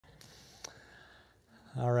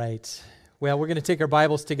All right. Well, we're going to take our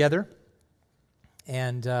Bibles together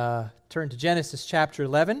and turn to Genesis chapter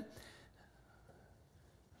 11.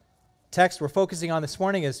 Text we're focusing on this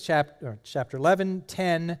morning is chapter 11,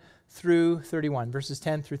 10 through 31, verses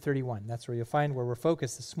 10 through 31. That's where you'll find where we're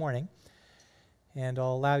focused this morning. And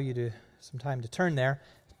I'll allow you some time to turn there.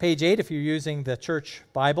 Page 8 if you're using the church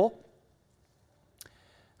Bible.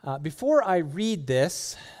 Before I read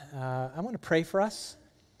this, I want to pray for us.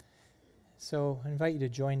 So I invite you to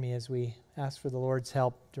join me as we ask for the Lord's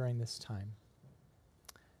help during this time.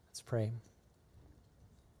 Let's pray.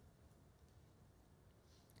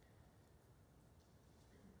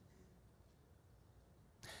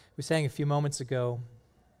 We sang a few moments ago,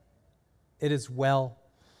 "It is well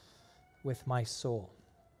with my soul."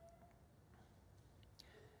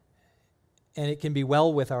 And it can be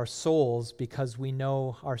well with our souls because we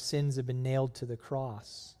know our sins have been nailed to the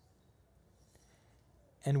cross.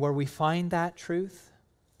 And where we find that truth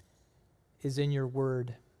is in your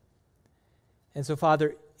word. And so,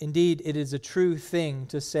 Father, indeed, it is a true thing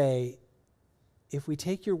to say, if we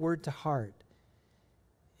take your word to heart,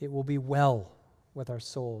 it will be well with our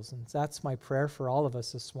souls. And that's my prayer for all of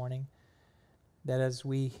us this morning, that as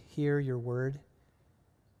we hear your word,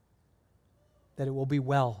 that it will be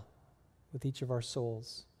well with each of our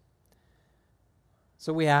souls.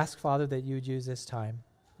 So we ask, Father, that you would use this time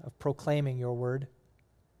of proclaiming your word,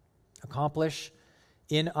 accomplish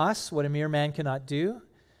in us what a mere man cannot do.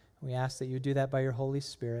 We ask that you do that by your Holy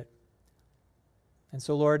Spirit. And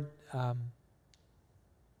so, Lord,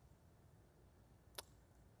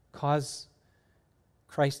 cause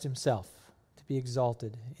Christ himself to be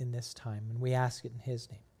exalted in this time. And we ask it in his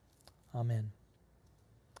name. Amen.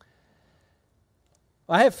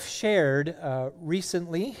 I have shared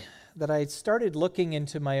recently that I started looking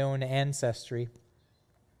into my own ancestry.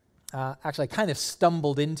 Actually, I kind of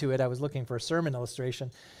stumbled into it. I was looking for a sermon illustration,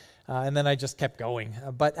 and then I just kept going.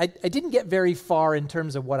 But I didn't get very far in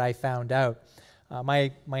terms of what I found out.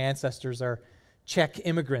 My ancestors are Czech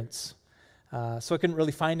immigrants, so I couldn't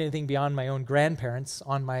really find anything beyond my own grandparents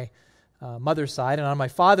on my mother's side. And on my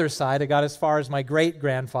father's side, I got as far as my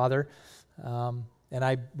great-grandfather, and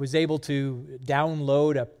I was able to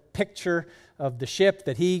download a picture of the ship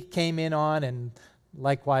that he came in on, and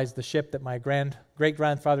likewise the ship that my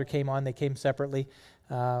great-grandfather came on. They came separately,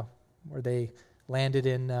 where they landed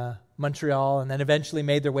in Montreal and then eventually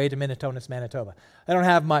made their way to Minitonas, Manitoba. I don't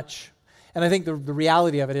have much. And I think the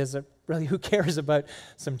reality of it is that really who cares about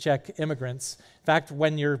some Czech immigrants? In fact,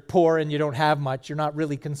 when you're poor and you don't have much, you're not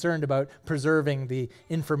really concerned about preserving the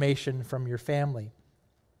information from your family.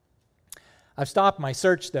 I've stopped my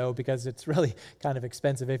search, though, because it's really kind of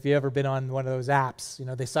expensive. If you've ever been on one of those apps,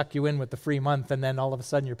 they suck you in with the free month, and then all of a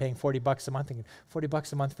sudden you're paying $40 a month. Thinking,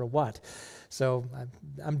 $40 a month for what? So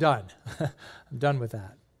I'm done. I'm done with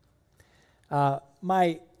that.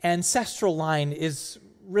 My ancestral line is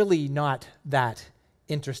really not that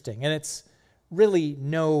interesting, and it's really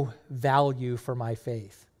no value for my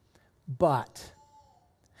faith. But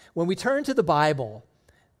when we turn to the Bible,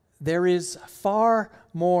 there is far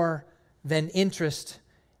more than interest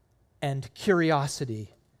and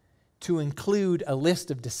curiosity to include a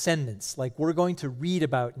list of descendants like we're going to read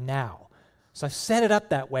about now. So I've set it up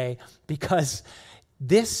that way because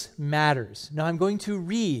this matters. Now I'm going to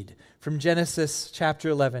read from Genesis chapter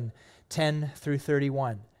 11, 10 through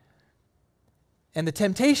 31. And the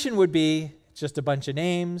temptation would be just a bunch of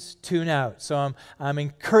names, tune out. So I'm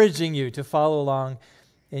encouraging you to follow along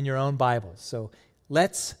in your own Bibles. So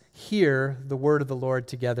let's hear the word of the Lord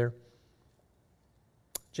together.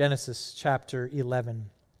 Genesis chapter 11.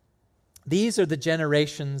 These are the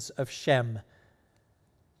generations of Shem.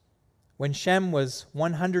 When Shem was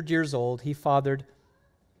 100 years old, he fathered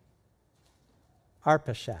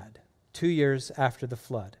Arpachshad 2 years after the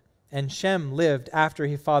flood. And Shem lived after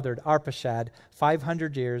he fathered Arpachshad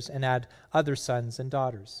 500 years and had other sons and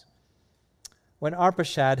daughters. When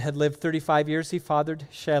Arpachshad had lived 35 years, he fathered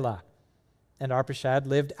Shelah. And Arpachshad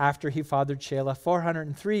lived after he fathered Shelah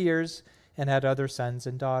 403 years and had other sons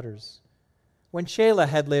and daughters. When Shelah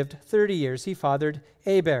had lived 30 years, he fathered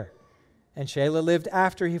Eber. And Shelah lived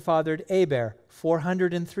after he fathered Eber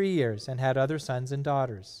 403 years and had other sons and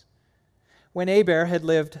daughters. When Eber had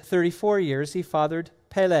lived 34 years, he fathered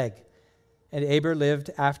Peleg. And Eber lived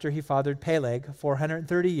after he fathered Peleg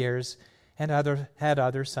 430 years and had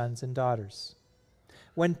other sons and daughters.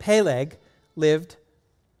 When Peleg lived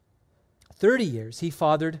 30 years, he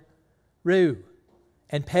fathered Reu.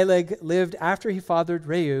 And Peleg lived after he fathered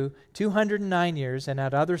Reu 209 years and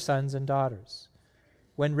had other sons and daughters.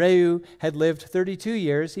 When Reu had lived 32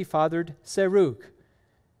 years, he fathered Serug.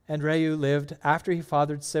 And Reu lived after he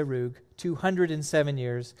fathered Serug 207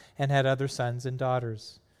 years and had other sons and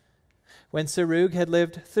daughters. When Serug had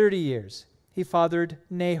lived 30 years, he fathered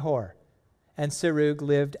Nahor. And Serug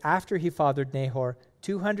lived after he fathered Nahor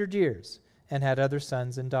 200 years and had other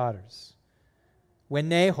sons and daughters. When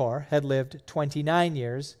Nahor had lived 29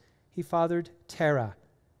 years, he fathered Terah.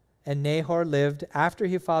 And Nahor lived after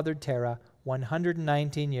he fathered Terah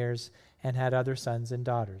 119 years and had other sons and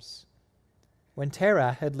daughters. When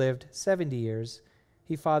Terah had lived 70 years,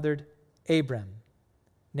 he fathered Abram,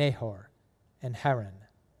 Nahor, and Haran.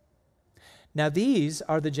 Now these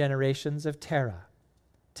are the generations of Terah.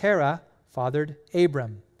 Terah fathered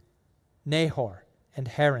Abram, Nahor, and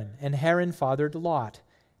Haran fathered Lot.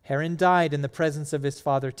 Haran died in the presence of his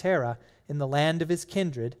father Terah in the land of his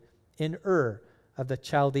kindred, in Ur of the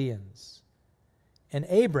Chaldeans. And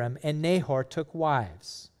Abram and Nahor took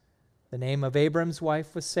wives. The name of Abram's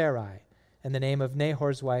wife was Sarai, and the name of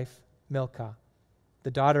Nahor's wife, Milcah, the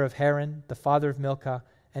daughter of Haran, the father of Milcah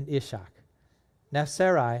and Ishak. Now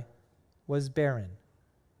Sarai was barren.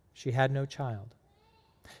 She had no child.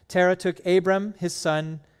 Terah took Abram, his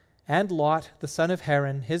son, and Lot, the son of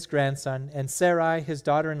Haran, his grandson, and Sarai, his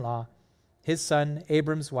daughter-in-law, his son,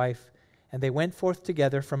 Abram's wife, and they went forth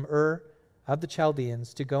together from Ur of the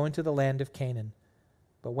Chaldeans to go into the land of Canaan.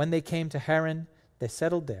 But when they came to Haran, they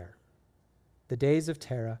settled there. The days of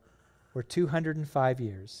Terah were 205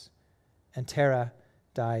 years, and Terah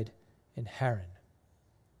died in Haran.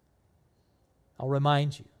 I'll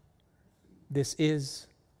remind you, this is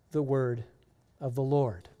the word of the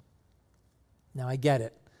Lord. Now, I get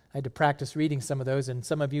it. I had to practice reading some of those, and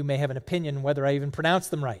some of you may have an opinion whether I even pronounce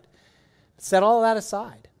them right. Set all that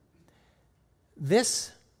aside.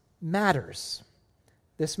 This matters.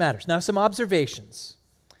 This matters. Now, some observations.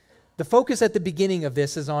 The focus at the beginning of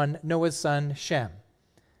this is on Noah's son, Shem.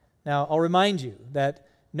 Now, I'll remind you that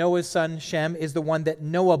Noah's son, Shem, is the one that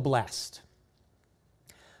Noah blessed.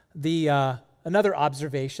 Another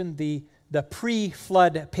observation, the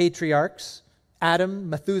pre-flood patriarchs,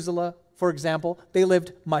 Adam, Methuselah, for example, they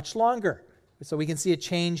lived much longer. So we can see a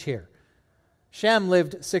change here. Shem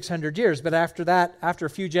lived 600 years, but after that, after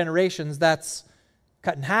a few generations, that's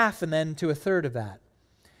cut in half and then to a third of that.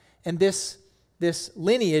 And this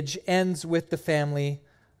lineage ends with the family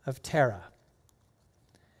of Terah.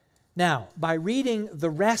 Now, by reading the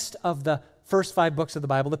rest of the first 5 books of the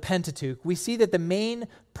Bible, the Pentateuch, we see that the main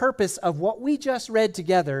purpose of what we just read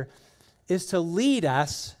together is to lead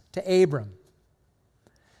us to Abram.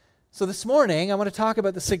 So this morning, I want to talk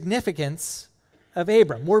about the significance of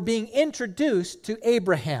Abram. We're being introduced to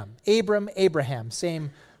Abraham. Abraham,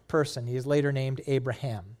 same person. He is later named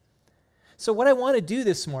Abraham. So what I want to do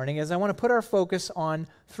this morning is I want to put our focus on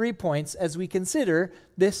 3 points as we consider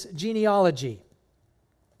this genealogy.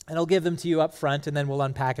 And I'll give them to you up front, and then we'll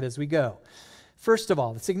unpack it as we go. First of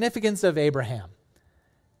all, the significance of Abraham.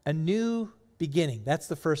 A new beginning. That's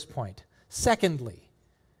the first point. Secondly,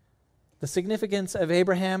 the significance of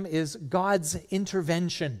Abraham is God's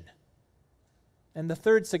intervention. And the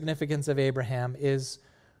third significance of Abraham is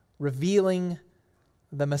revealing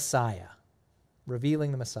the Messiah.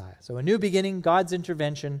 Revealing the Messiah. So a new beginning, God's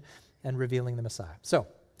intervention, and revealing the Messiah. So,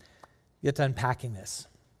 get to unpacking this.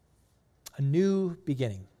 A new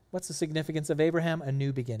beginning. What's the significance of Abraham? A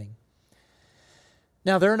new beginning.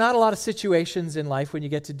 Now, there are not a lot of situations in life when you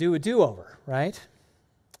get to do a do-over, right?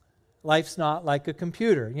 Life's not like a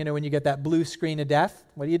computer. You know, when you get that blue screen of death,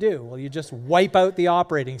 what do? Well, you just wipe out the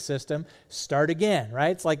operating system, start again,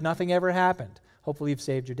 right? It's like nothing ever happened. Hopefully you've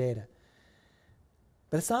saved your data.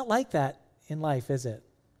 But it's not like that in life, is it?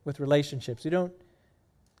 With relationships. You don't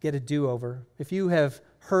get a do-over. If you have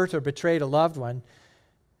hurt or betrayed a loved one,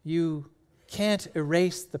 you can't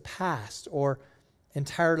erase the past or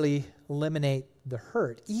entirely eliminate the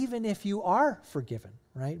hurt, even if you are forgiven,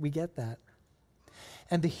 right? We get that.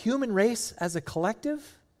 And the human race as a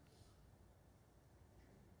collective,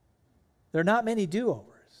 there are not many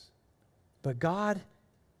do-overs, but God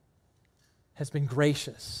has been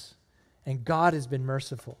gracious and God has been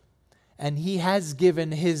merciful. And he has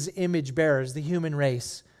given his image bearers, the human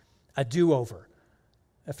race, a do-over,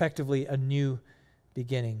 effectively a new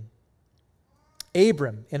beginning.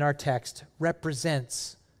 Abram, in our text,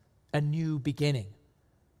 represents a new beginning.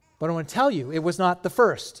 But I want to tell you, it was not the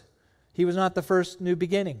first. He was not the first new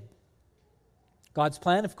beginning. God's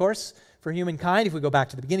plan, of course, for humankind, if we go back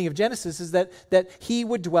to the beginning of Genesis, is that he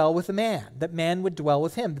would dwell with a man, that man would dwell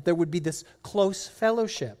with him, that there would be this close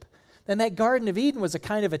fellowship. And that Garden of Eden was a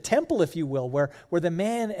kind of a temple, if you will, where the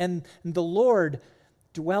man and the Lord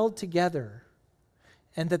dwelled together,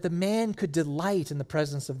 and that the man could delight in the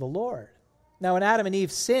presence of the Lord. Now, when Adam and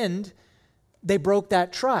Eve sinned, They broke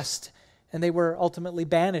that trust, and they were ultimately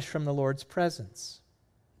banished from the Lord's presence.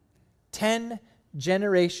 10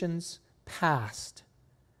 generations passed,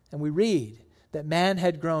 and we read that man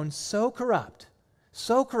had grown so corrupt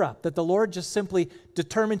that the Lord just simply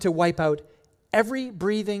determined to wipe out every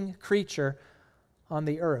breathing creature on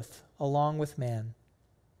the earth along with man,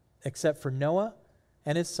 except for Noah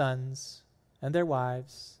and his sons and their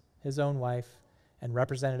wives, his own wife, and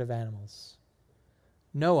representative animals.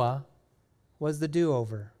 Noah was the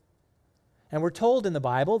do-over. And we're told in the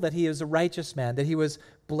Bible that he is a righteous man, that he was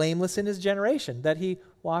blameless in his generation, that he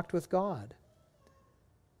walked with God.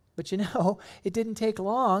 But it didn't take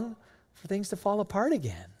long for things to fall apart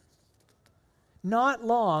again. Not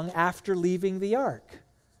long after leaving the ark.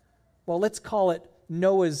 Well, let's call it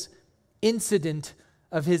Noah's incident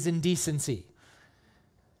of his indecency.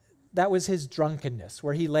 That was his drunkenness,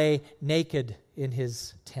 where he lay naked in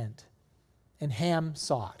his tent. And Ham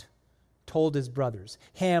saw it, told his brothers.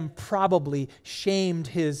 Ham probably shamed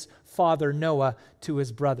his father Noah to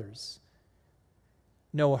his brothers.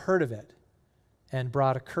 Noah heard of it and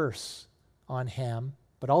brought a curse on Ham,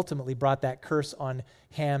 but ultimately brought that curse on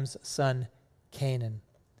Ham's son Canaan.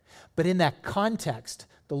 But in that context,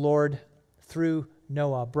 the Lord, through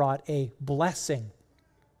Noah, brought a blessing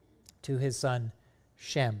to his son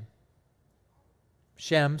Shem.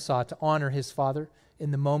 Shem sought to honor his father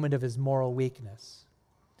in the moment of his moral weakness.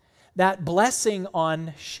 That blessing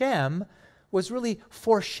on Shem was really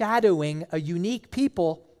foreshadowing a unique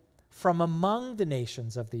people from among the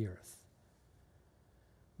nations of the earth.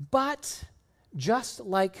 But just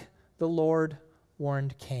like the Lord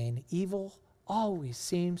warned Cain, evil always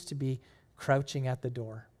seems to be crouching at the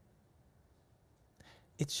door.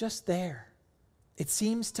 It's just there. It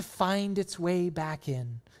seems to find its way back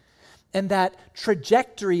in. And that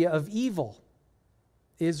trajectory of evil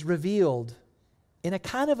is revealed in a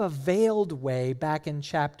kind of a veiled way back in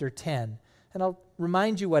chapter 10. And I'll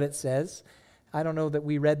remind you what it says. I don't know that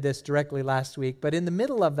we read this directly last week, but in the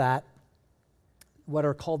middle of that, what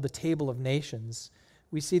are called the Table of Nations,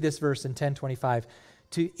 we see this verse in 10:25.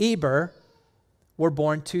 To Eber were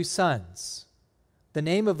born 2 sons. The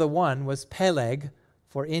name of the one was Peleg,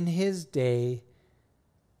 for in his days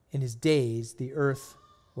the earth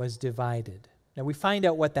was divided. Now we find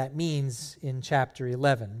out what that means in chapter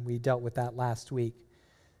 11. We dealt with that last week.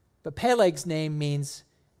 But Peleg's name means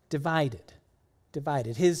divided.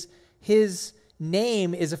 Divided. His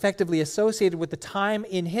name is effectively associated with the time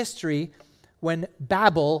in history when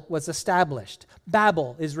Babel was established.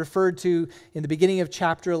 Babel is referred to in the beginning of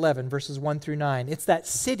chapter 11, verses 1 through 9. It's that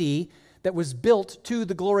city that was built to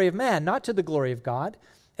the glory of man, not to the glory of God.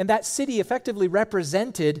 And that city effectively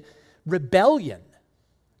represented rebellion.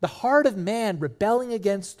 The heart of man rebelling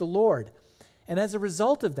against the Lord. And as a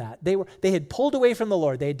result of that, they had pulled away from the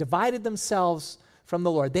Lord. They had divided themselves from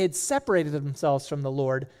the Lord. They had separated themselves from the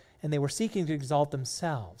Lord, and they were seeking to exalt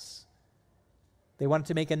themselves. They wanted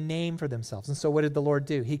to make a name for themselves. And so what did the Lord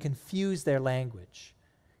do? He confused their language.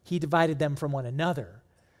 He divided them from one another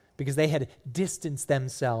because they had distanced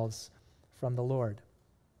themselves from the Lord.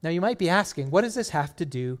 Now you might be asking, what does this have to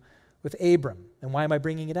do with Abram? And why am I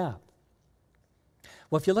bringing it up?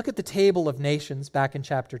 Well, if you look at the Table of Nations back in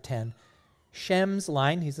chapter 10, Shem's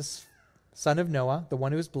line, he's a son of Noah, the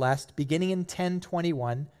one who is blessed, beginning in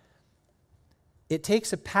 1021, it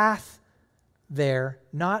takes a path there,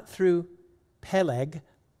 not through Peleg,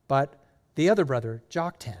 but the other brother,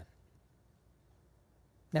 Joktan.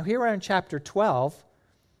 Now here we are in chapter 12.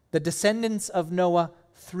 The descendants of Noah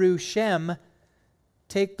through Shem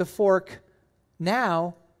take the fork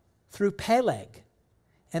now through Peleg,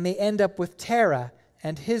 and they end up with Terah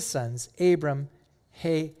and his sons, Abram,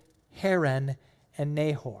 Haran, and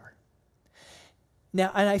Nahor.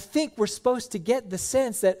 Now, and I think we're supposed to get the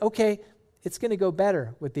sense that, okay, it's going to go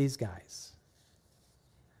better with these guys.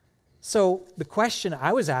 So the question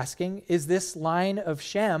I was asking, is this line of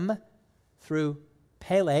Shem through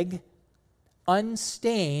Peleg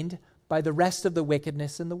unstained by the rest of the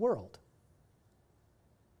wickedness in the world?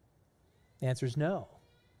 The answer is no.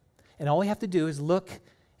 And all we have to do is look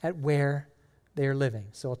at where they are living.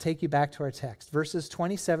 So I'll take you back to our text, verses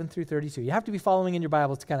 27 through 32. You have to be following in your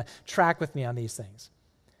Bible to kind of track with me on these things.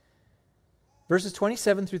 Verses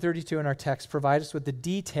 27 through 32 in our text provide us with the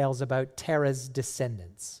details about Terah's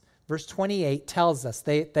descendants. Verse 28 tells us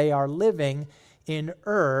they are living in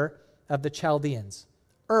Ur of the Chaldeans.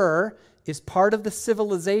 Ur is part of the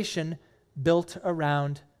civilization built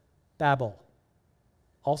around Babel,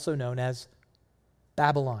 also known as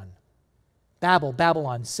Babylon.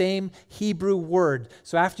 Babylon, same Hebrew word.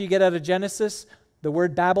 So after you get out of Genesis, the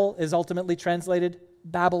word Babel is ultimately translated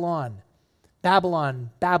Babylon.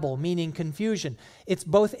 Babylon, Babel, meaning confusion. It's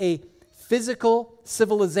both a physical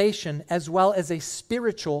civilization as well as a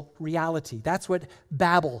spiritual reality. That's what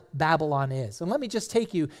Babylon is. And let me just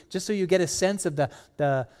take you, just so you get a sense of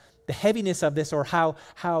the heaviness of this, or how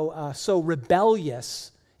so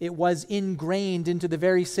rebellious it was ingrained into the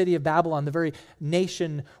very city of Babylon, the very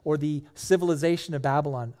nation or the civilization of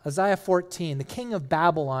Babylon. Isaiah 14, the king of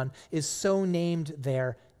Babylon is so named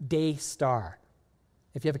there, Day Star.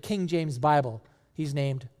 If you have a King James Bible, he's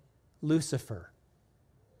named Lucifer.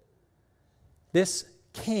 This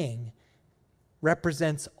king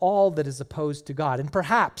represents all that is opposed to God. And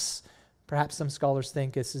perhaps some scholars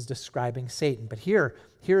think this is describing Satan. But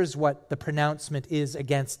here's what the pronouncement is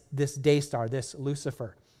against this Day Star, this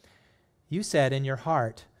Lucifer. You said in your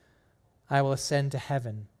heart, I will ascend to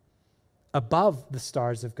heaven above the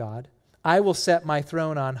stars of God. I will set my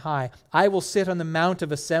throne on high. I will sit on the mount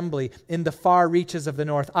of assembly in the far reaches of the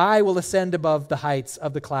north. I will ascend above the heights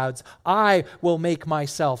of the clouds. I will make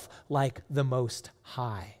myself like the Most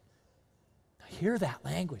High. Hear that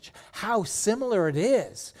language. How similar it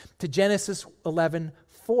is to Genesis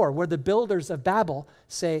 11:4, where the builders of Babel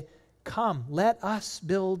say, come, let us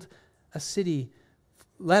build a city.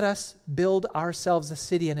 Let us build ourselves a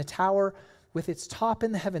city and a tower with its top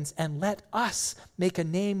in the heavens, and let us make a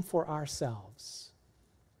name for ourselves.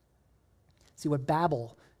 See what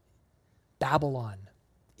Babylon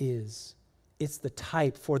is. It's the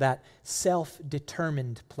type for that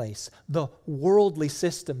self-determined place, the worldly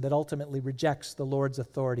system that ultimately rejects the Lord's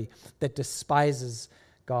authority, that despises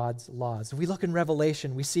God's laws. If we look in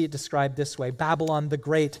Revelation, we see it described this way: Babylon the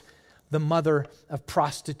Great, the mother of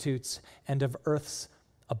prostitutes and of earth's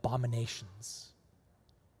abominations.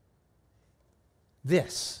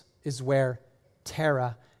 This is where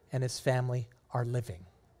Terah and his family are living.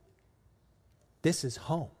 This is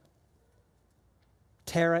home.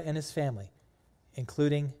 Terah and his family,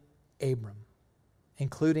 including Abram,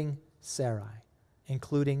 including Sarai,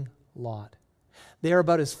 including Lot. They are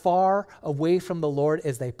about as far away from the Lord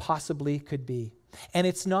as they possibly could be. And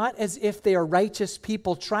it's not as if they are righteous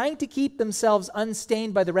people trying to keep themselves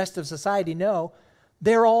unstained by the rest of society. No,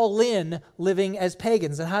 they're all in living as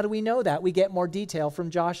pagans. And how do we know that? We get more detail from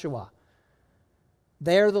Joshua.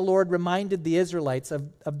 There the Lord reminded the Israelites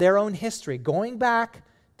of their own history, going back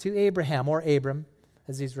to Abraham, or Abram,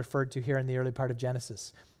 as he's referred to here in the early part of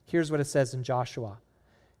Genesis. Here's what it says in Joshua.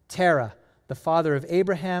 Terah, the father of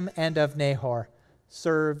Abraham and of Nahor,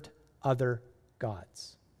 served other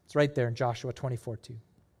gods. It's right there in Joshua 24:2.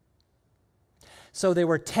 So there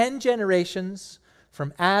were 10 generations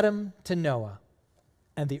from Adam to Noah,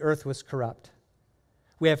 and the earth was corrupt.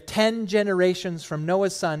 We have 10 generations from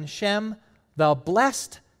Noah's son, Shem, the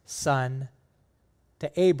blessed son,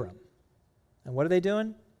 to Abram. And what are they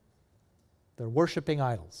doing? They're worshiping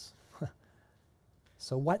idols.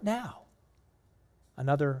 So what now?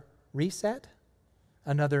 Another reset?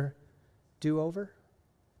 Another do-over?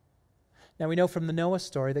 Now we know from the Noah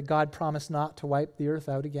story that God promised not to wipe the earth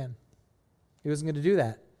out again. He wasn't going to do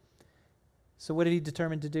that. So what did he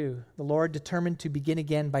determine to do? The Lord determined to begin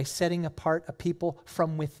again by setting apart a people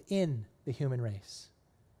from within the human race.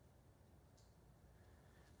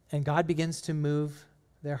 And God begins to move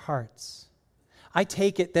their hearts. I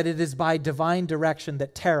take it that it is by divine direction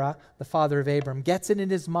that Terah, the father of Abram, gets it in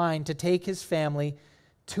his mind to take his family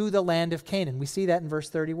to the land of Canaan. We see that in verse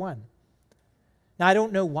 31. Now, I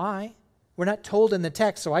don't know why. We're not told in the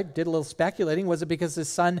text, so I did a little speculating. Was it because his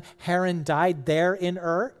son Haran died there in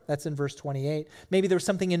Ur? That's in verse 28. Maybe there was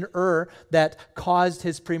something in Ur that caused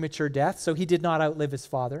his premature death, so he did not outlive his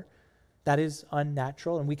father. That is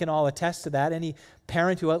unnatural, and we can all attest to that. Any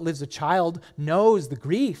parent who outlives a child knows the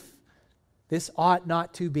grief. This ought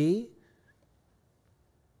not to be.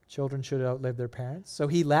 Children should outlive their parents. So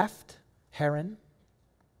he left Haran.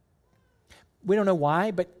 We don't know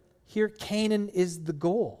why, but here Canaan is the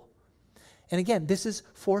goal. And again, this is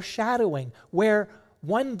foreshadowing where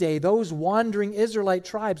one day those wandering Israelite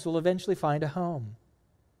tribes will eventually find a home.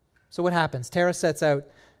 So what happens? Terah sets out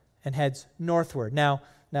and heads northward. Now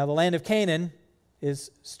the land of Canaan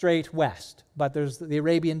is straight west, but there's the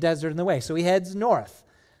Arabian desert in the way. So he heads north.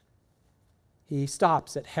 He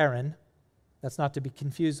stops at Haran. That's not to be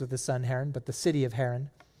confused with the son Haran, but the city of Haran.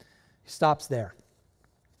 He stops there,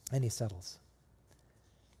 and he settles.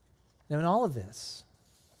 Now in all of this,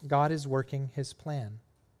 God is working his plan.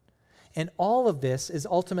 And all of this is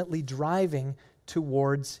ultimately driving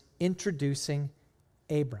towards introducing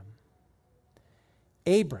Abram.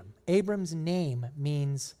 Abram's name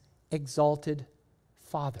means exalted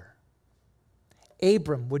father.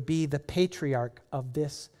 Abram would be the patriarch of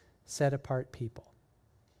this set-apart people.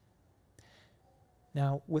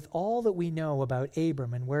 Now, with all that we know about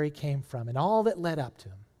Abram and where he came from and all that led up to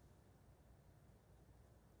him,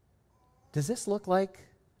 does this look like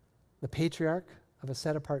the patriarch of a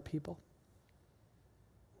set-apart people?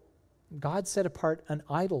 God set apart an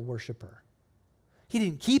idol worshiper. He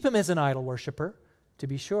didn't keep him as an idol worshiper, to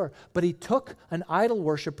be sure, but he took an idol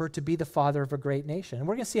worshiper to be the father of a great nation. And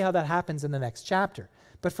we're going to see how that happens in the next chapter.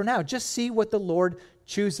 But for now, just see what the Lord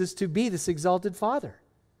chooses to be this exalted father.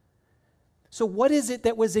 So what is it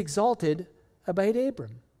that was exalted about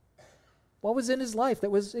Abram? What was in his life that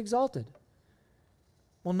was exalted?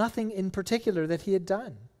 Well, nothing in particular that he had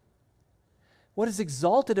done. What is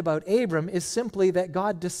exalted about Abram is simply that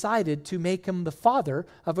God decided to make him the father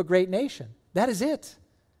of a great nation. That is it.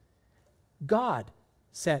 God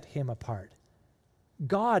set him apart.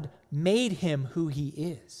 God made him who he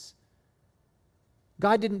is.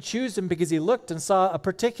 God didn't choose him because he looked and saw a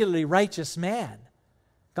particularly righteous man.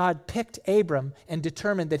 God picked Abram and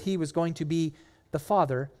determined that he was going to be the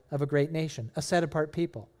father of a great nation, a set-apart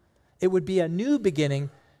people. It would be a new beginning,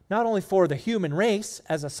 not only for the human race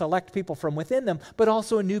as a select people from within them, but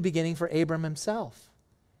also a new beginning for Abram himself.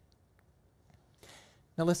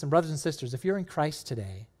 Now listen, brothers and sisters, if you're in Christ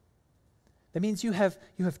today, that means you have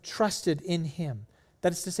trusted in him.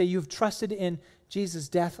 That is to say, you have trusted in Jesus'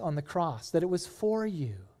 death on the cross, that it was for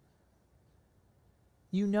you.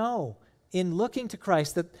 You know, in looking to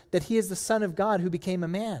Christ, that he is the Son of God who became a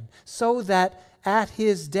man, so that at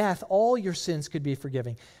his death all your sins could be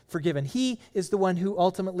forgiven. He is the one who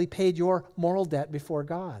ultimately paid your moral debt before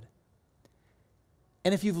God.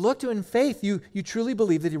 And if you've looked to him in faith, you truly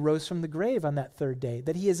believe that he rose from the grave on that third day,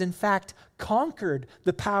 that he has in fact conquered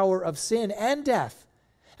the power of sin and death,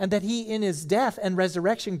 and that he in his death and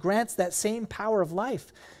resurrection grants that same power of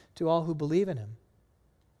life to all who believe in him.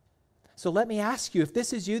 So let me ask you, if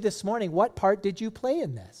this is you this morning, what part did you play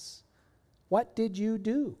in this? What did you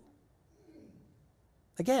do?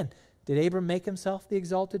 Again, did Abram make himself the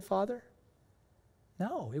exalted father?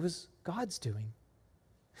 No, it was God's doing.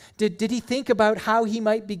 Did he think about how he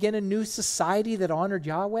might begin a new society that honored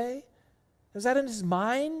Yahweh? Was that in his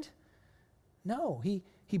mind? No, he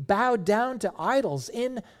bowed down to idols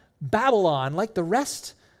in Babylon like the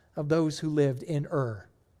rest of those who lived in Ur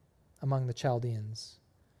among the Chaldeans.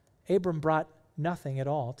 Abram brought nothing at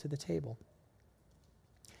all to the table.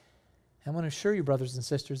 I want to assure you, brothers and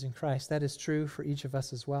sisters in Christ, that is true for each of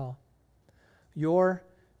us as well. Your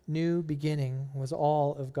new beginning was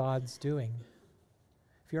all of God's doing.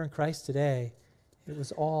 If you're in Christ today, it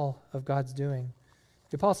was all of God's doing.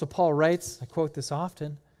 The Apostle Paul writes, I quote this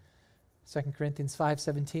often, 2 Corinthians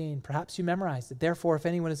 5:17, perhaps you memorized it. Therefore, if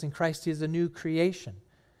anyone is in Christ, he is a new creation.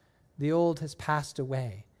 The old has passed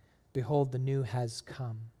away. Behold, the new has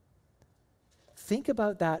come. Think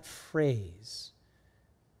about that phrase,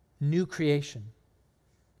 new creation.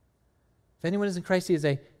 If anyone is in Christ, he is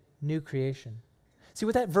a new creation. See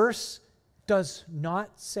what that verse does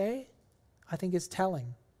not say? I think is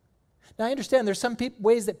telling. Now, I understand there's some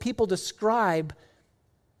ways that people describe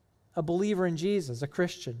a believer in Jesus, a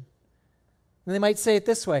Christian. And they might say it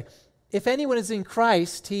this way: if anyone is in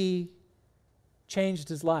Christ, he changed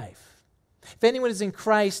his life. If anyone is in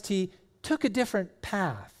Christ, he took a different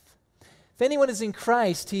path. If anyone is in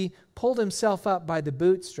Christ, he pulled himself up by the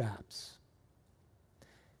bootstraps.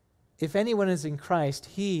 If anyone is in Christ,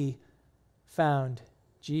 he found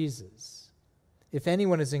Jesus. If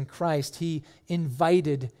anyone is in Christ, he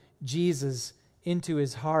invited Jesus into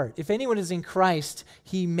his heart. If anyone is in Christ,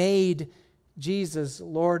 he made Jesus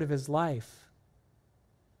Lord of his life.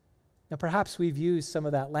 Now, perhaps we've used some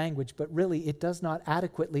of that language, but really it does not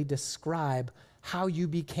adequately describe how you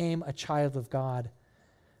became a child of God.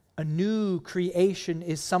 A new creation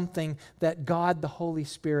is something that God, the Holy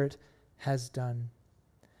Spirit, has done.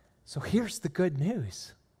 So here's the good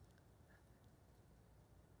news.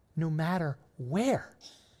 No matter where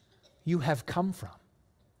you have come from,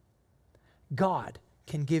 God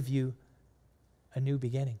can give you a new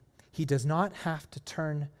beginning. He does not have to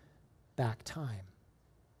turn back time.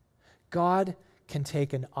 God can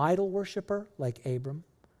take an idol worshiper like Abram.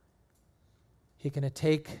 He can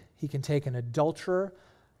take an adulterer,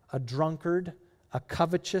 a drunkard, a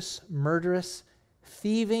covetous, murderous,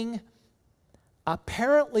 thieving,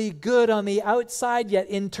 apparently good on the outside, yet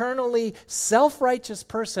internally self-righteous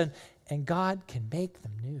person, and God can make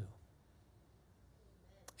them new.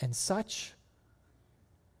 And such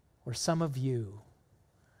were some of you,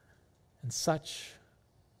 and such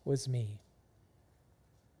was me.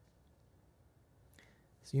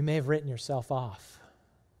 So you may have written yourself off,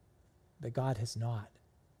 but God has not.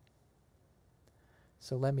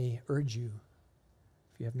 So let me urge you,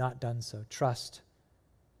 if you have not done so, trust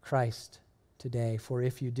Christ today. For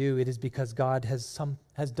if you do, it is because God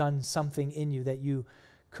has done something in you that you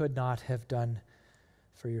could not have done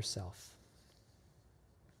for yourself.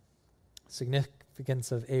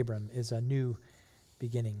 Significance of Abram is a new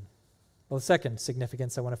beginning. Well, the second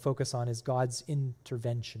significance I want to focus on is God's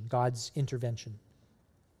intervention. God's intervention.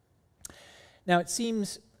 Now, it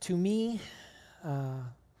seems to me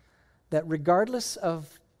that regardless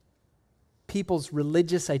of people's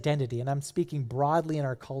religious identity, and I'm speaking broadly in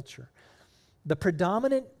our culture, the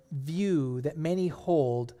predominant view that many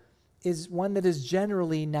hold is one that is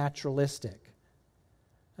generally naturalistic.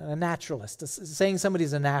 A naturalist. Saying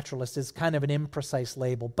somebody's a naturalist is kind of an imprecise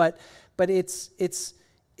label, but it's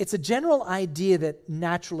a general idea that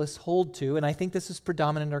naturalists hold to, and I think this is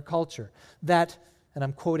predominant in our culture, that, and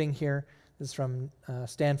I'm quoting here, this is from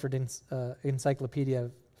Stanford Encyclopedia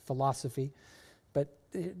of Philosophy, but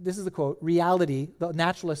this is the quote, reality, the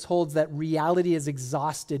naturalist holds that reality is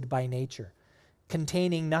exhausted by nature,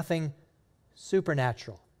 containing nothing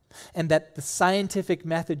supernatural, and that the scientific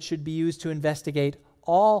method should be used to investigate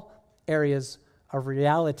all areas of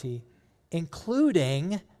reality,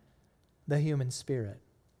 including the human spirit.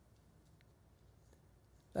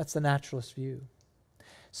 That's the naturalist view.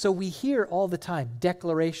 So we hear all the time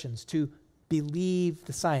declarations to believe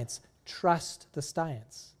the science, trust the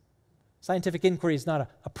science. Scientific inquiry is not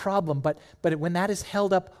a problem, but when that is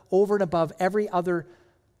held up over and above every other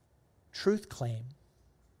truth claim,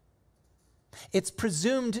 it's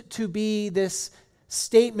presumed to be this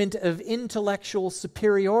statement of intellectual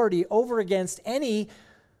superiority over against any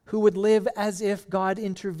who would live as if God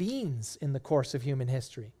intervenes in the course of human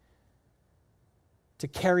history to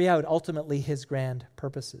carry out ultimately his grand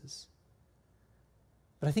purposes.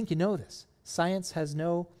 But I think you know this. Science has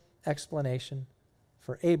no explanation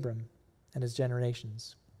for Abram and his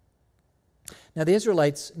generations. Now, the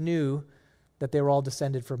Israelites knew that they were all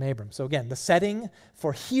descended from Abram. So again, the setting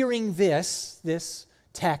for hearing this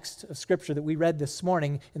text of Scripture that we read this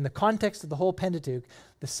morning in the context of the whole Pentateuch,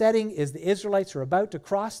 the setting is the Israelites are about to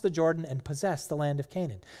cross the Jordan and possess the land of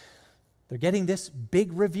Canaan. They're getting this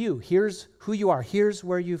big review. Here's who you are. Here's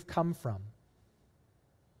where you've come from.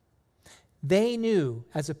 They knew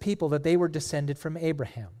as a people that they were descended from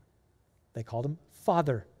Abraham. They called him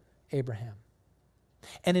Father Abraham.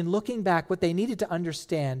 And in looking back, what they needed to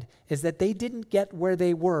understand is that they didn't get where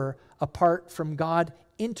they were apart from God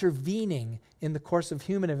intervening in the course of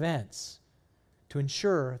human events to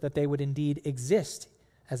ensure that they would indeed exist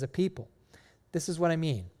as a people. This is what I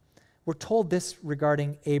mean. We're told this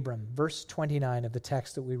regarding Abram, verse 29 of the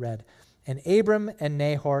text that we read. And Abram and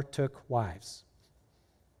Nahor took wives.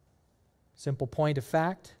 Simple point of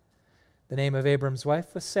fact, the name of Abram's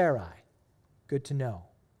wife was Sarai. Good to know.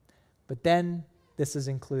 But then this is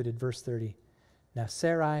included, verse 30. Now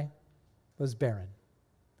Sarai was barren.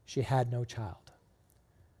 She had no child.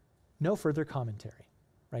 No further commentary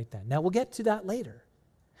right then. Now we'll get to that later.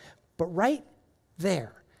 But right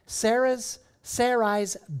there, Sarai's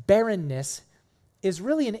barrenness is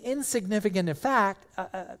really an insignificant fact,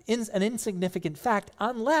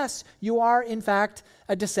 unless you are in fact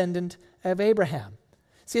a descendant of Abraham.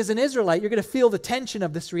 See, as an Israelite, you're going to feel the tension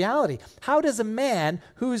of this reality. How does a man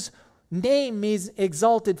whose name means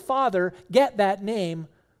exalted father get that name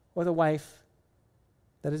with a wife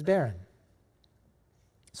that is barren?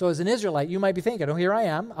 So as an Israelite, you might be thinking, oh, here I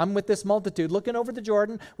am. I'm with this multitude looking over the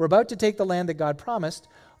Jordan. We're about to take the land that God promised,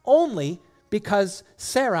 only because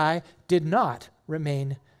Sarai did not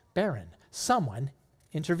remain barren. Someone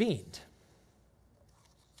intervened.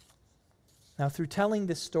 Now, through telling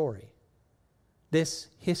this story, this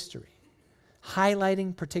history,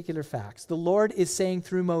 highlighting particular facts, the Lord is saying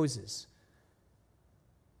through Moses,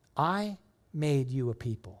 I made you a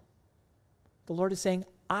people. The Lord is saying,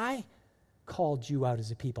 I called you out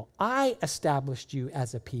as a people. I established you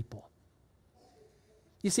as a people.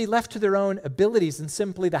 You see, left to their own abilities and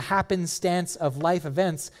simply the happenstance of life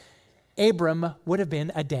events, Abram would have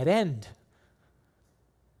been a dead end.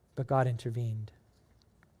 But God intervened.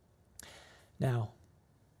 Now,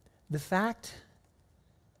 the fact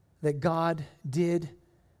that God did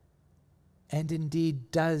and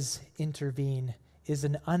indeed does intervene is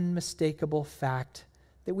an unmistakable fact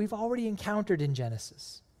that we've already encountered in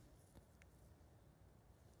Genesis.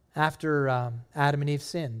 After Adam and Eve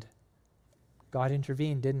sinned, God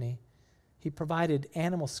intervened, didn't he? He provided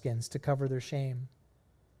animal skins to cover their shame.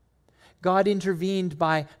 God intervened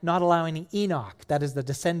by not allowing Enoch, that is the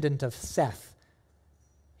descendant of Seth.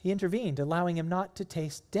 He intervened, allowing him not to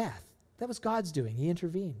taste death. That was God's doing. He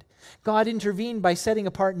intervened. God intervened by setting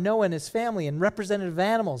apart Noah and his family and representative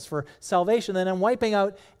animals for salvation, and then wiping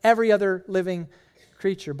out every other living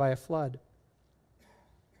creature by a flood.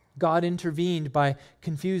 God intervened by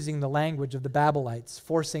confusing the language of the Babylonites,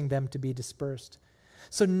 forcing them to be dispersed.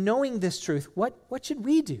 So knowing this truth, what should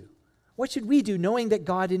we do? What should we do knowing that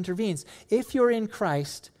God intervenes? If you're in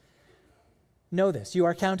Christ, know this, you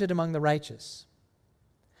are counted among the righteous.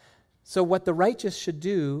 So what the righteous should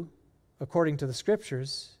do, according to the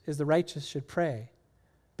Scriptures, is the righteous should pray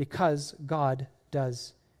because God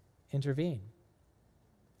does intervene.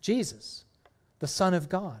 Jesus, the Son of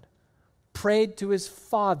God, prayed to his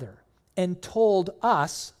Father and told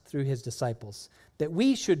us, through his disciples, that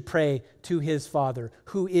we should pray to his Father,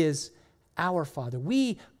 who is our Father.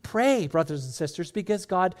 We pray, brothers and sisters, because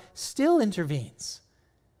God still intervenes.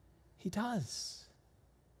 He does.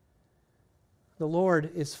 The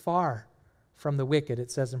Lord is far from the wicked,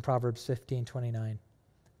 it says in Proverbs 15:29.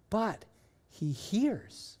 But he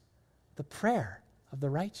hears the prayer of the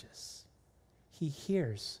righteous. He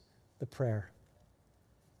hears the prayer.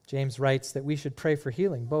 James writes that we should pray for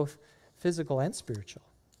healing, both physical and spiritual.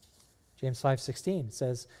 James 5:16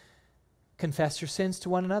 says, confess your sins to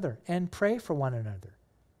one another and pray for one another,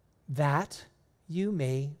 that you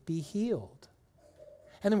may be healed.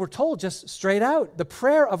 And then we're told just straight out, the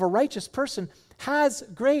prayer of a righteous person has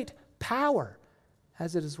great power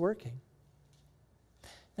as it is working.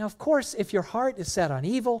 Now, of course, if your heart is set on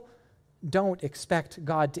evil, don't expect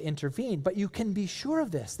God to intervene, but you can be sure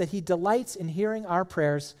of this, that he delights in hearing our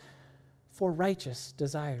prayers for righteous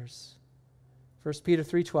desires. 1 Peter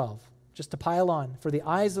 3:12, just to pile on, for the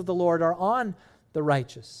eyes of the Lord are on the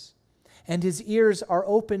righteous, and his ears are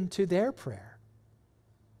open to their prayer.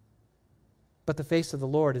 But the face of the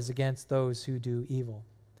Lord is against those who do evil.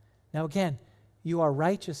 Now again, you are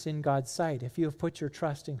righteous in God's sight if you have put your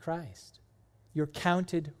trust in Christ. You're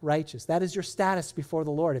counted righteous. That is your status before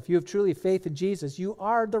the Lord. If you have truly faith in Jesus, you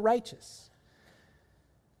are the righteous.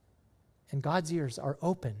 And God's ears are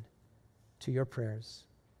open to your prayers.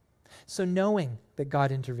 So knowing that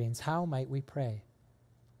God intervenes, how might we pray?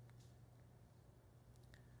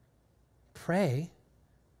 Pray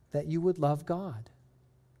that you would love God.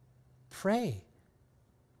 Pray.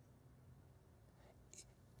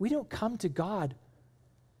 We don't come to God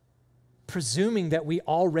presuming that we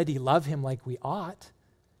already love him like we ought.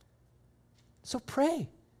 So pray,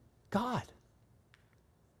 God,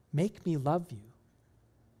 make me love you,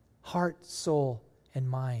 heart, soul, and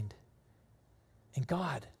mind. And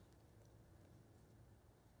God,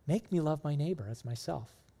 make me love my neighbor as myself.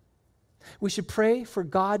 We should pray for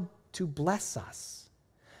God to bless us,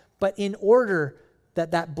 but in order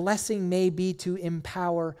that that blessing may be to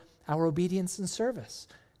empower our obedience and service.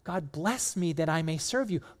 God, bless me that I may serve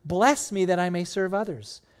you. Bless me that I may serve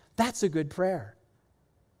others. That's a good prayer.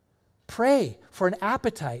 Pray for an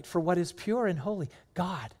appetite for what is pure and holy.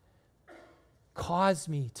 God, cause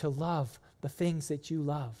me to love the things that you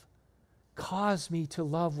love. Cause me to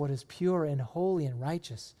love what is pure and holy and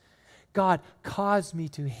righteous. God, cause me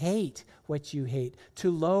to hate what you hate, to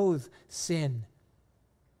loathe sin,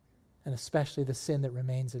 and especially the sin that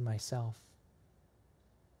remains in myself.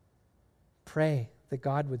 Pray that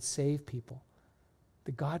God would save people,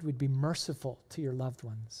 that God would be merciful to your loved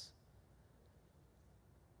ones.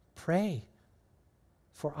 Pray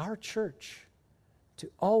for our church to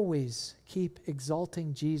always keep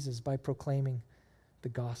exalting Jesus by proclaiming the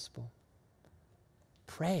gospel.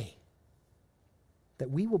 Pray that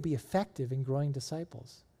we will be effective in growing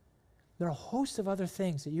disciples. There are a host of other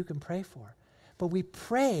things that you can pray for, but we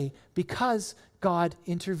pray because God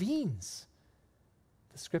intervenes.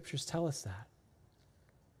 The scriptures tell us that.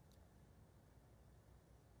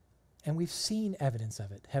 And we've seen evidence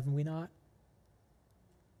of it, haven't we not?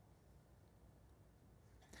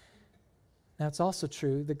 Now, it's also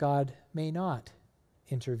true that God may not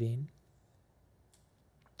intervene.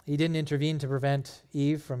 He didn't intervene to prevent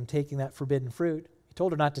Eve from taking that forbidden fruit. He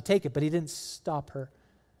told her not to take it, but he didn't stop her.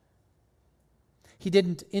 He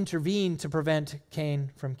didn't intervene to prevent Cain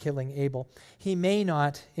from killing Abel. He may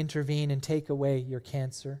not intervene and take away your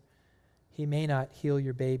cancer. He may not heal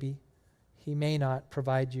your baby. He may not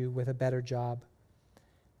provide you with a better job.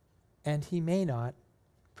 And he may not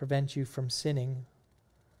prevent you from sinning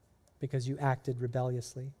because you acted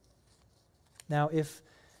rebelliously. Now, if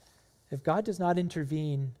God does not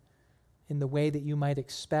intervene in the way that you might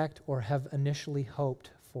expect or have initially hoped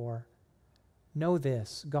for, know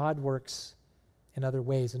this: God works in other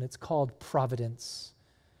ways, and it's called providence.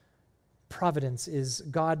 Providence is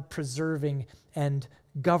God preserving and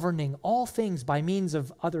governing all things by means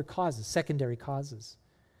of other causes, secondary causes.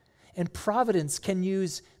 And providence can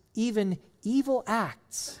use even evil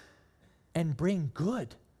acts and bring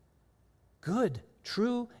good,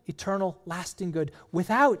 true, eternal, lasting good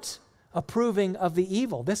without approving of the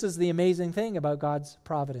evil. This is the amazing thing about God's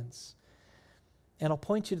providence. And I'll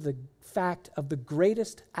point you to the fact of the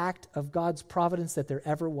greatest act of God's providence that there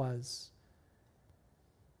ever was.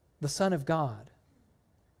 The Son of God,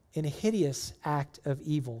 in a hideous act of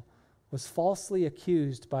evil, was falsely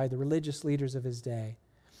accused by the religious leaders of his day.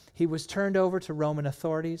 He was turned over to Roman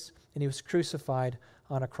authorities, and he was crucified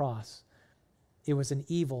on a cross. It was an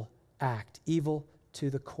evil act, evil to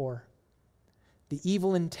the core. The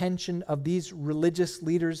evil intention of these religious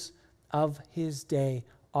leaders of his day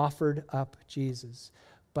offered up Jesus.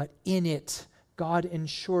 But in it, God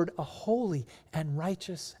ensured a holy and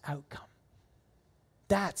righteous outcome.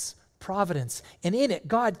 That's providence. And in it,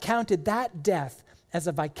 God counted that death as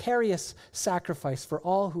a vicarious sacrifice for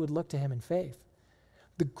all who would look to him in faith.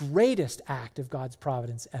 The greatest act of God's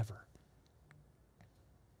providence ever.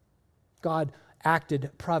 God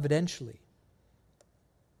acted providentially.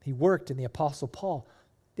 He worked in the Apostle Paul.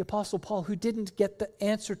 The Apostle Paul, who didn't get the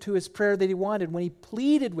answer to his prayer that he wanted when he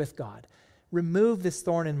pleaded with God, remove this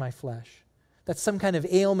thorn in my flesh. That's some kind of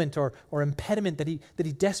ailment or impediment that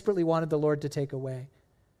he desperately wanted the Lord to take away.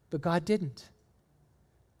 But God didn't.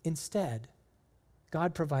 Instead,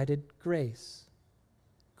 God provided grace.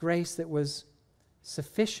 Grace that was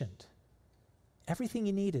sufficient. Everything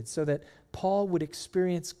he needed so that Paul would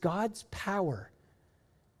experience God's power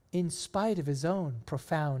in spite of his own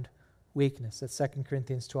profound weakness. That's 2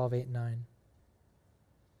 Corinthians 12, 8, and 9.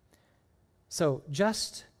 So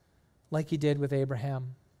just like he did with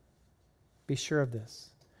Abraham, be sure of this.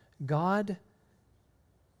 God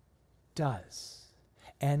does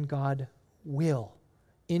and God will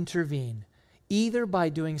intervene either by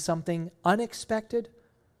doing something unexpected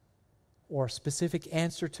or a specific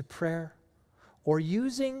answer to prayer or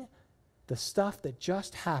using the stuff that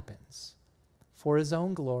just happens for his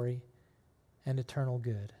own glory and eternal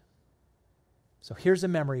good. So here's a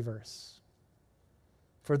memory verse.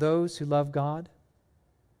 For those who love God,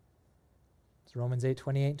 it's Romans 8,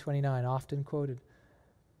 28 and 29, often quoted.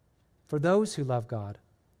 For those who love God,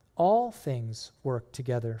 all things work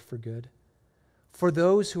together for good. For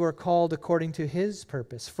those who are called according to his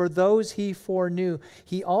purpose, for those he foreknew,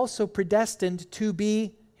 he also predestined to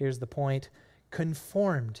be, here's the point,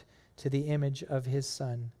 conformed to the image of his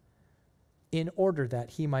Son, in order that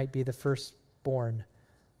he might be the firstborn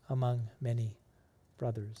among many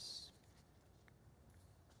brothers.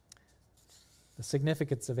 The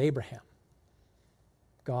significance of Abraham.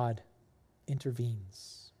 God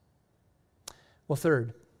intervenes. Well,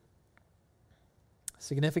 third,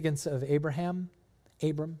 significance of Abram,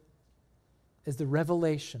 is the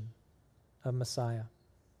revelation of Messiah.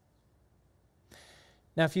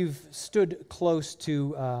 Now, if you've stood close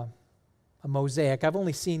to a mosaic, I've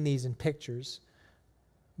only seen these in pictures,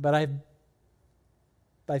 but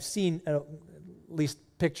I've seen at least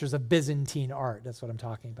pictures of Byzantine art. That's what I'm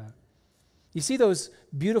talking about. You see those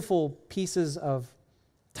beautiful pieces of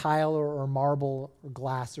tile or marble or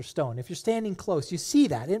glass or stone. If you're standing close, you see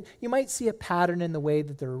that. You might see a pattern in the way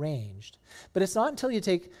that they're arranged. But it's not until you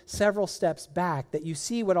take several steps back that you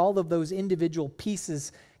see what all of those individual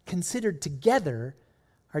pieces considered together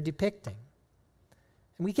are depicting.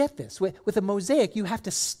 And we get this. With a mosaic, you have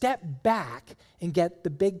to step back and get the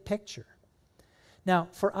big picture. Now,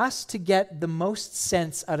 for us to get the most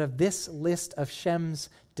sense out of this list of Shem's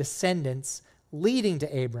descendants leading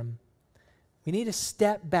to Abram, we need to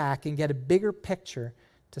step back and get a bigger picture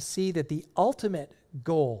to see that the ultimate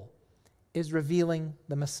goal is revealing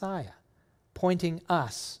the Messiah, pointing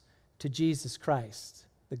us to Jesus Christ,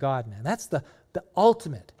 the God-man. That's the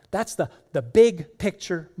ultimate, that's the big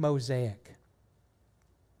picture mosaic.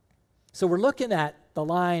 So we're looking at the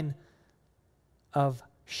line of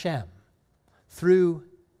Shem through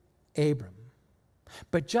Abram.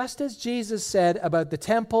 But just as Jesus said about the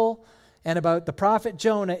temple and about the prophet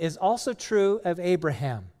Jonah is also true of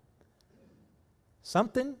Abraham.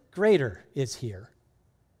 Something greater is here.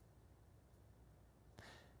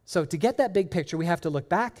 So to get that big picture, we have to look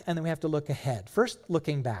back and then we have to look ahead. First,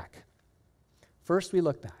 looking back. First, we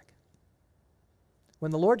look back.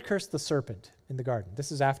 When the Lord cursed the serpent in the garden,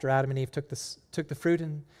 this is after Adam and Eve took the fruit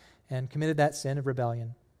and committed that sin of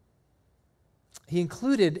rebellion. He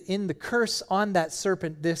included in the curse on that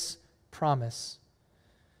serpent this promise.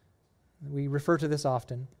 We refer to this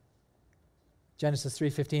often. Genesis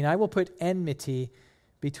 3:15, I will put enmity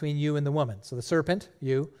between you and the woman. So the serpent,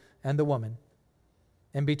 you, and the woman.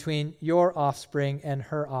 And between your offspring and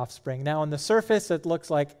her offspring. Now on the surface, it looks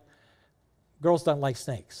like girls don't like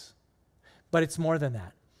snakes. But it's more than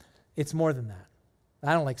that. It's more than that.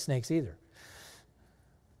 I don't like snakes either.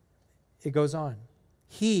 It goes on.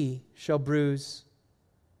 He shall bruise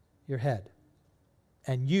your head,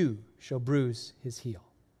 and you shall bruise his heel.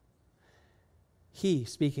 He,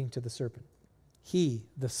 speaking to the serpent, he,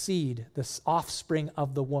 the seed, the offspring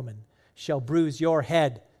of the woman, shall bruise your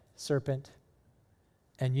head, serpent,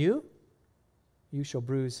 and you shall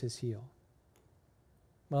bruise his heel.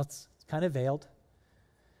 Well, it's kind of veiled.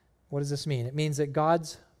 What does this mean? It means that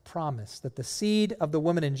God's promise that the seed of the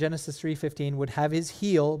woman in Genesis 3:15 would have his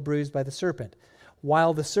heel bruised by the serpent,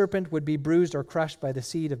 while the serpent would be bruised or crushed by the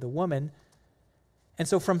seed of the woman. And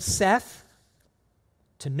so from Seth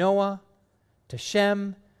to Noah to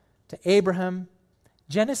Shem to Abraham,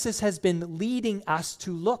 Genesis has been leading us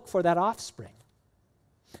to look for that offspring.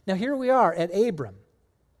 Now here we are at Abram.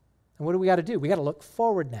 And what do we got to do? We got to look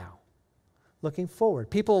forward now. Looking forward.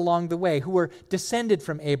 People along the way who were descended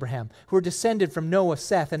from Abraham, who were descended from Noah,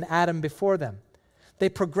 Seth, and Adam before them. They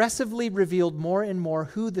progressively revealed more and more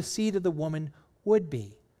who the seed of the woman would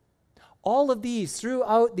be. All of these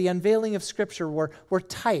throughout the unveiling of Scripture were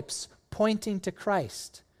types pointing to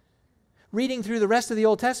Christ. Reading through the rest of the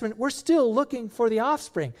Old Testament, we're still looking for the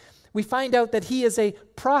offspring. We find out that he is a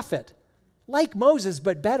prophet, like Moses,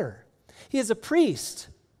 but better. He is a priest,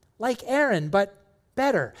 like Aaron, but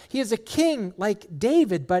better. He is a king, like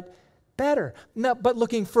David, but better. No, but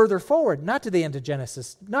looking further forward, not to the end of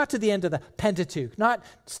Genesis, not to the end of the Pentateuch, not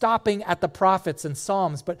stopping at the prophets and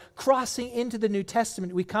Psalms, but crossing into the New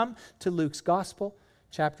Testament, we come to Luke's Gospel,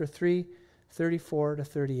 chapter 3, 34 to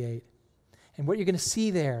 38. And what you're going to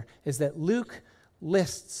see there is that Luke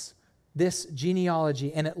lists this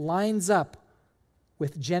genealogy, and it lines up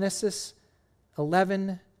with Genesis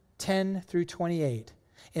 11, 10 through 28.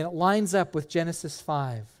 And it lines up with Genesis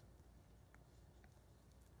 5.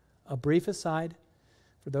 A brief aside,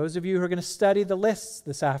 for those of you who are going to study the lists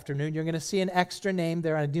this afternoon, you're going to see an extra name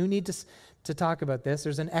there. I do need to talk about this.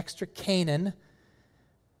 There's an extra Canaan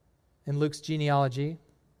in Luke's genealogy.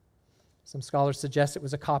 Some scholars suggest it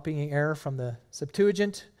was a copying error from the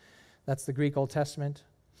Septuagint. That's the Greek Old Testament.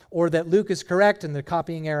 Or that Luke is correct and the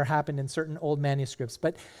copying error happened in certain old manuscripts.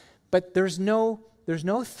 But there's no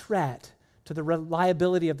threat to the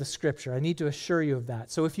reliability of the Scripture. I need to assure you of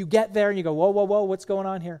that. So if you get there and you go, whoa, whoa, whoa, what's going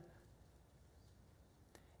on here?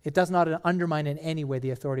 It does not undermine in any way the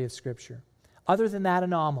authority of Scripture. Other than that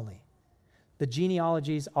anomaly, the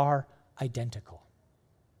genealogies are identical.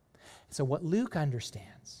 So what Luke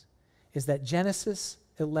understands is that Genesis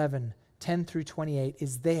 11, 10 through 28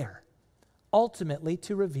 is there, ultimately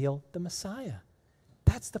to reveal the Messiah.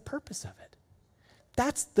 That's the purpose of it.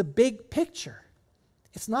 That's the big picture.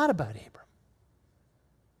 It's not about Abram.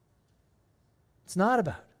 It's not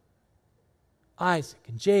about Isaac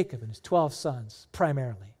and Jacob and his 12 sons,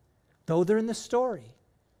 primarily, though they're in the story.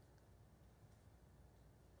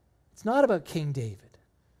 It's not about King David.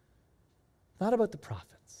 It's not about the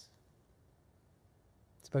prophets.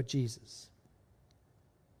 It's about Jesus.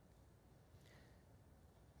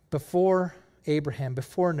 Before Abraham,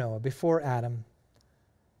 before Noah, before Adam,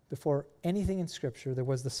 before anything in Scripture, there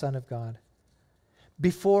was the Son of God.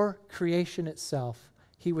 Before creation itself,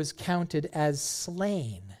 he was counted as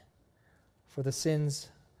slain for the sins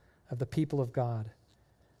of the people of God,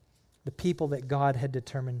 the people that God had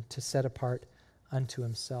determined to set apart unto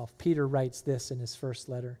himself. Peter writes this in his first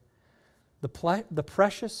letter. The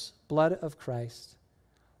precious blood of Christ,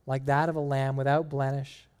 like that of a lamb without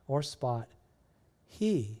blemish or spot,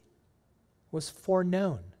 he was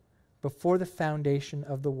foreknown before the foundation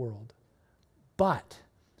of the world, but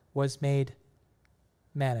was made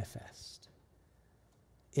manifest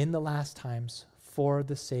in the last times for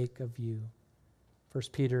the sake of you. 1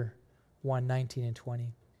 Peter 1, 19 and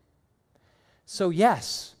 20. So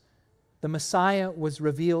yes, the Messiah was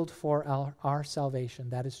revealed for our salvation.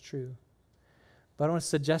 That is true. But I want to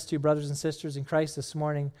suggest to you, brothers and sisters in Christ this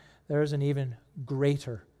morning, there is an even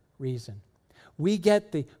greater reason. We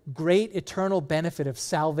get the great eternal benefit of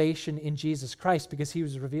salvation in Jesus Christ because he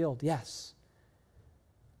was revealed, yes.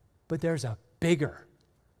 But there's a bigger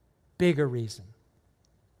reason.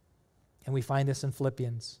 And we find this in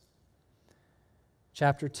Philippians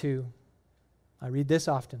chapter 2. I read this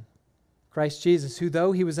often. Christ Jesus, who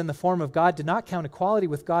though he was in the form of God, did not count equality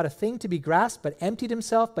with God a thing to be grasped, but emptied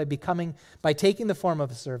himself by taking the form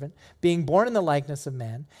of a servant, being born in the likeness of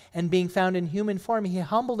man, and being found in human form, he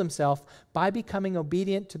humbled himself by becoming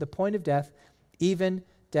obedient to the point of death, even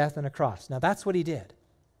death on a cross. Now that's what he did.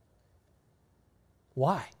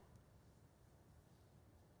 Why?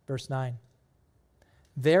 Verse 9.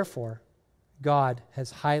 Therefore, God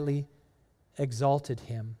has highly exalted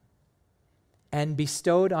him and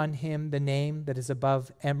bestowed on him the name that is above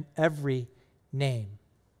every name,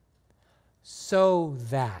 so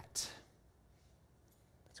that,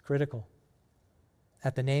 it's critical,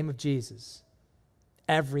 at the name of Jesus,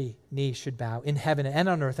 every knee should bow in heaven and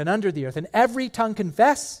on earth and under the earth, and every tongue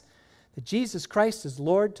confess that Jesus Christ is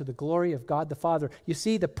Lord to the glory of God the Father. You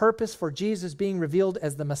see, the purpose for Jesus being revealed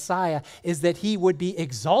as the Messiah is that he would be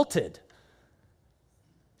exalted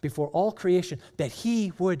before all creation, that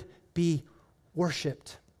he would be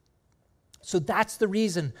worshipped. So that's the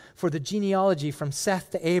reason for the genealogy from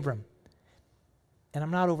Seth to Abram. And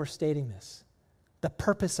I'm not overstating this. The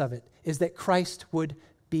purpose of it is that Christ would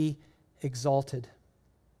be exalted.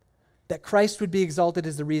 That Christ would be exalted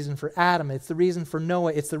is the reason for Adam. It's the reason for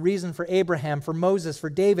Noah. It's the reason for Abraham, for Moses, for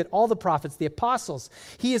David, all the prophets, the apostles.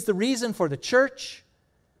 He is the reason for the church.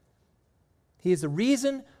 He is the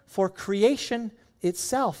reason for creation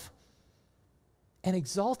itself. And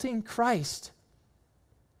exalting Christ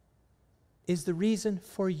is the reason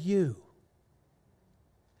for you.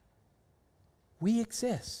 We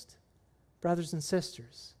exist, brothers and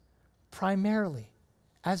sisters, primarily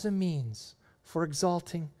as a means for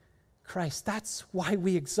exalting Christ. That's why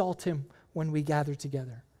we exalt him when we gather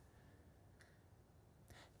together.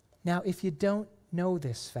 Now, if you don't know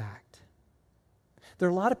this fact, there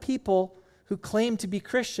are a lot of people who claim to be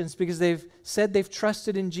Christians because they've said they've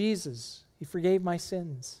trusted in Jesus. He forgave my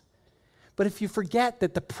sins. But if you forget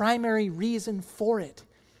that the primary reason for it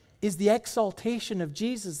is the exaltation of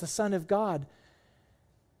Jesus, the Son of God,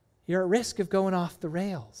 you're at risk of going off the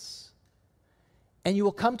rails. And you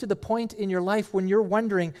will come to the point in your life when you're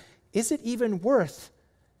wondering, is it even worth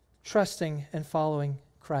trusting and following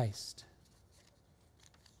Christ?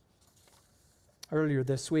 Earlier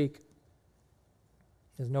this week,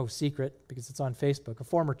 there's no secret because it's on Facebook, a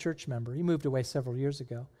former church member, he moved away several years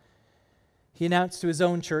ago. He announced to his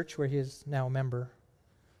own church, where he is now a member,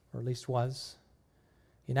 or at least was,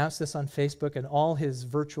 he announced this on Facebook and all his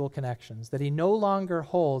virtual connections, that he no longer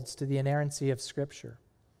holds to the inerrancy of Scripture.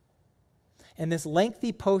 And this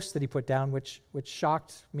lengthy post that he put down, which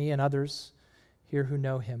shocked me and others here who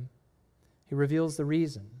know him, he reveals the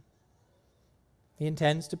reason. He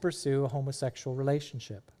intends to pursue a homosexual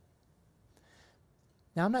relationship.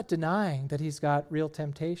 Now, I'm not denying that he's got real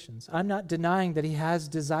temptations. I'm not denying that he has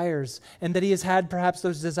desires and that he has had perhaps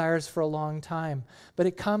those desires for a long time. But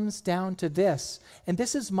it comes down to this, and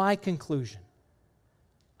this is my conclusion.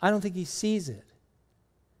 I don't think he sees it.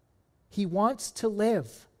 He wants to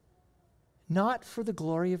live not for the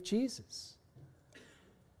glory of Jesus,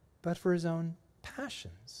 but for his own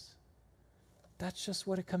passions. That's just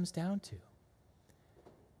what it comes down to.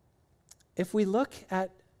 If we look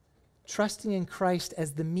at trusting in Christ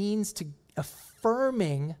as the means to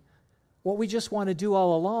affirming what we just want to do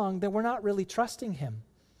all along, then we're not really trusting him.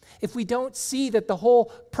 If we don't see that the whole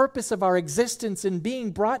purpose of our existence in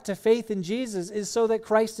being brought to faith in Jesus is so that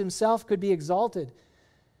Christ himself could be exalted,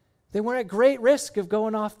 then we're at great risk of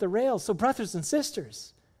going off the rails. So brothers and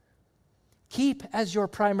sisters, keep as your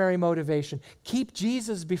primary motivation. Keep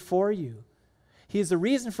Jesus before you. He is the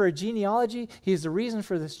reason for a genealogy. He is the reason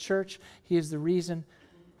for this church. He is the reason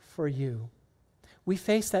for you. We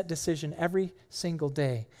face that decision every single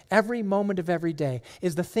day. Every moment of every day.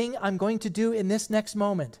 Is the thing I'm going to do in this next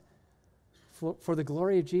moment for the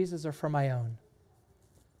glory of Jesus or for my own?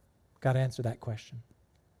 Got to answer that question.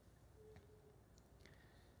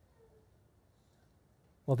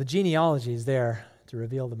 Well, the genealogy is there to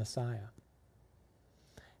reveal the Messiah.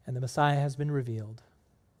 And the Messiah has been revealed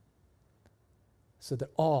so that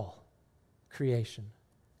all creation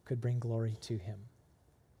could bring glory to him.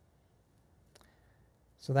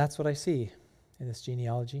 So that's what I see in this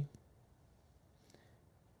genealogy.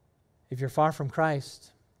 If you're far from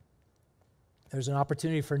Christ, there's an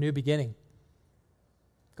opportunity for a new beginning.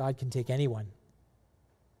 God can take anyone.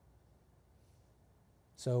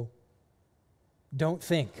 So don't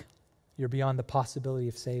think you're beyond the possibility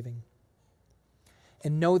of saving.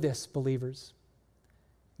 And know this, believers,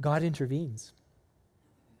 God intervenes.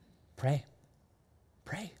 Pray.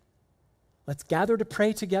 Pray. Let's gather to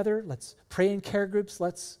pray together. Let's pray in care groups.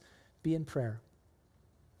 Let's be in prayer,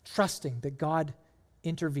 trusting that God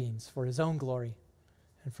intervenes for his own glory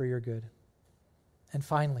and for your good. And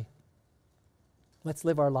finally, let's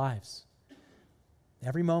live our lives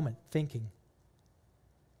every moment thinking,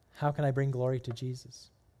 how can I bring glory to Jesus?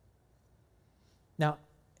 Now,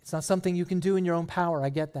 it's not something you can do in your own power. I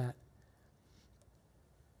get that.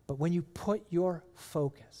 But when you put your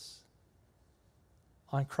focus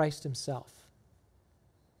on Christ himself,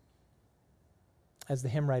 as the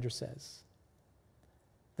hymn writer says,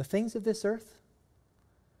 the things of this earth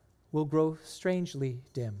will grow strangely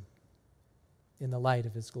dim in the light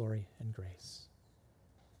of his glory and grace.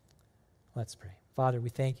 Let's pray. Father, we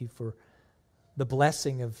thank you for the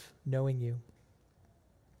blessing of knowing you.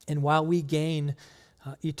 And while we gain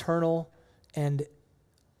eternal and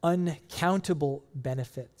uncountable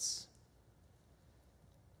benefits.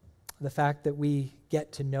 The fact that we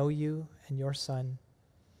get to know you and your Son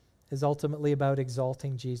is ultimately about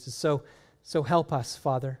exalting Jesus. So help us,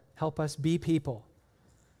 Father. Help us be people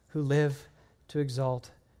who live to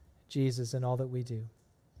exalt Jesus in all that we do.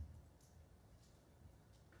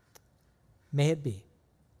 May it be.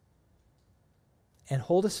 And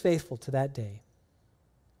hold us faithful to that day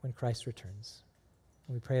when Christ returns.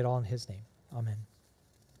 We pray it all in his name. Amen.